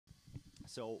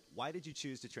So why did you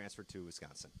choose to transfer to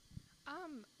Wisconsin?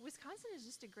 Wisconsin is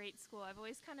just a great school. I've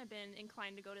always kind of been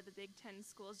inclined to go to the Big Ten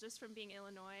schools just from being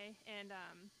Illinois. And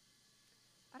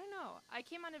I don't know. I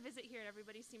came on a visit here and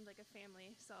everybody seemed like a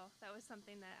family. So that was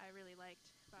something that I really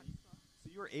liked about the school. So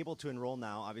you were able to enroll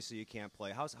now. Obviously, you can't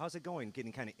play. How's it going?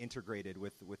 Getting kind of integrated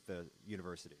with the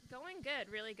university. Going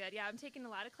good, really good. Yeah, I'm taking a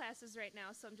lot of classes right now,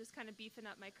 so I'm just kind of beefing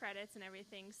up my credits and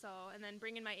everything. So, and then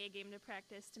bringing my A game to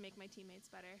practice to make my teammates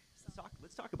better. So.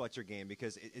 Let's talk about your game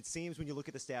because it seems when you look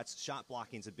at the stats, shot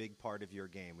blocking is a big part of your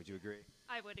game. Would you agree?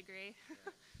 I would agree.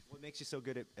 What makes you so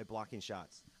good at blocking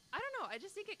shots? I don't know. I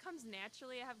just think it comes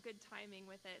naturally. I have good timing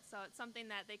with it, so it's something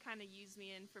that they kind of use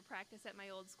me in for practice at my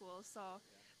old school. So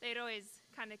they'd always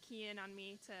kind of key in on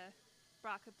me to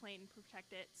block the plane and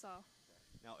protect it. So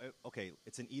now, okay,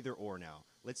 it's an either or now.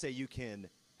 Let's say you can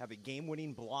have a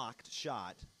game-winning blocked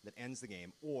shot that ends the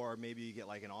game, or maybe you get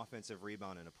like an offensive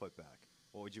rebound and a putback.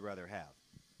 What would you rather have?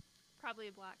 Probably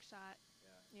a block shot.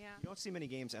 Yeah. You don't see many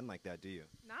games end like that, do you?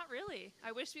 Not really.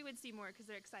 I wish we would see more because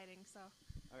they're exciting. So.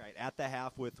 All right, at the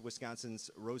half with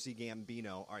Wisconsin's Rosie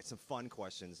Gambino. All right, some fun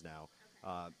questions now,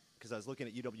 because I was looking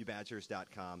at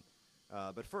uwbadgers.com.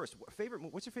 But first,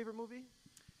 what's your favorite movie?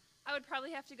 I would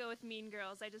probably have to go with Mean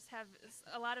Girls. I just have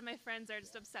a lot of my friends are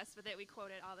just obsessed with it. We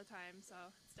quote it all the time, so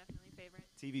it's definitely favorite.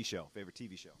 Favorite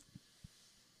TV show?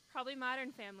 Probably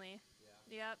Modern Family.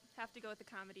 Yep, have to go with the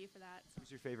comedy for that. So.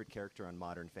 Who's your favorite character on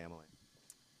Modern Family?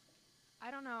 I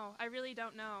don't know. I really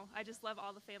don't know. I just love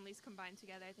all the families combined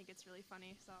together. I think it's really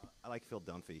funny. So I like Phil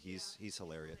Dunphy. He's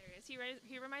hilarious.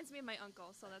 He reminds me of my uncle,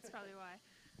 so that's probably why.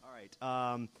 All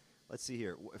right. Let's see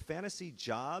here. Fantasy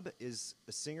job is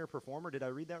a singer-performer. Did I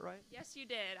read that right? Yes, you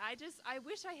did. I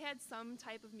wish I had some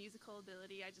type of musical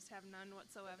ability. I just have none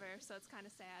whatsoever, so it's kind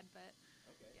of sad, but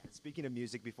yeah. Speaking of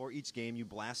music, before each game you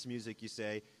blast music, you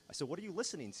say, so what are you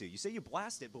listening to? You say you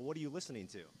blast it, but what are you listening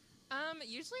to?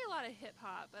 Usually a lot of hip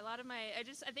hop.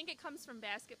 I think it comes from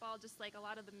basketball, just like a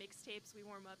lot of the mixtapes we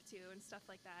warm up to and stuff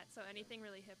like that. So anything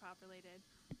really hip hop related.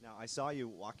 Now, I saw you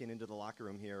walking into the locker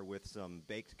room here with some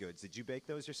baked goods. Did you bake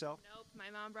those yourself? Nope,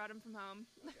 my mom brought them from home.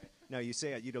 Okay. Now, you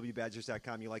say at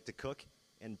uwbadgers.com you like to cook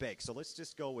and bake. So let's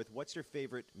just go with what's your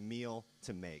favorite meal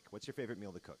to make? What's your favorite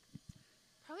meal to cook?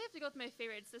 Probably have to go with my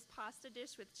favorite. It's this pasta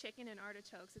dish with chicken and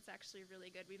artichokes. It's actually really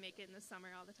good. We make it in the summer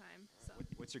all the time. So.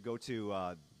 What's your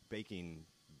go-to baking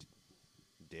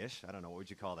dish? I don't know. What would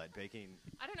you call that? Baking?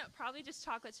 I don't know. Probably just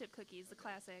chocolate chip cookies, the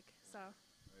classic. So.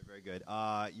 Very, very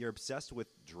good. You're obsessed with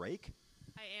Drake?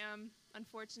 I am.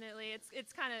 Unfortunately,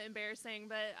 it's kind of embarrassing,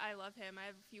 but I love him. I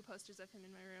have a few posters of him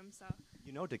in my room. So.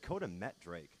 You know, Dakota met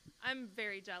Drake. I'm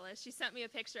very jealous. She sent me a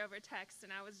picture over text,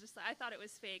 and I thought it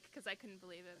was fake because I couldn't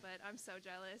believe it. But I'm so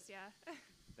jealous. Yeah.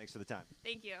 Thanks for the time.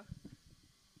 Thank you.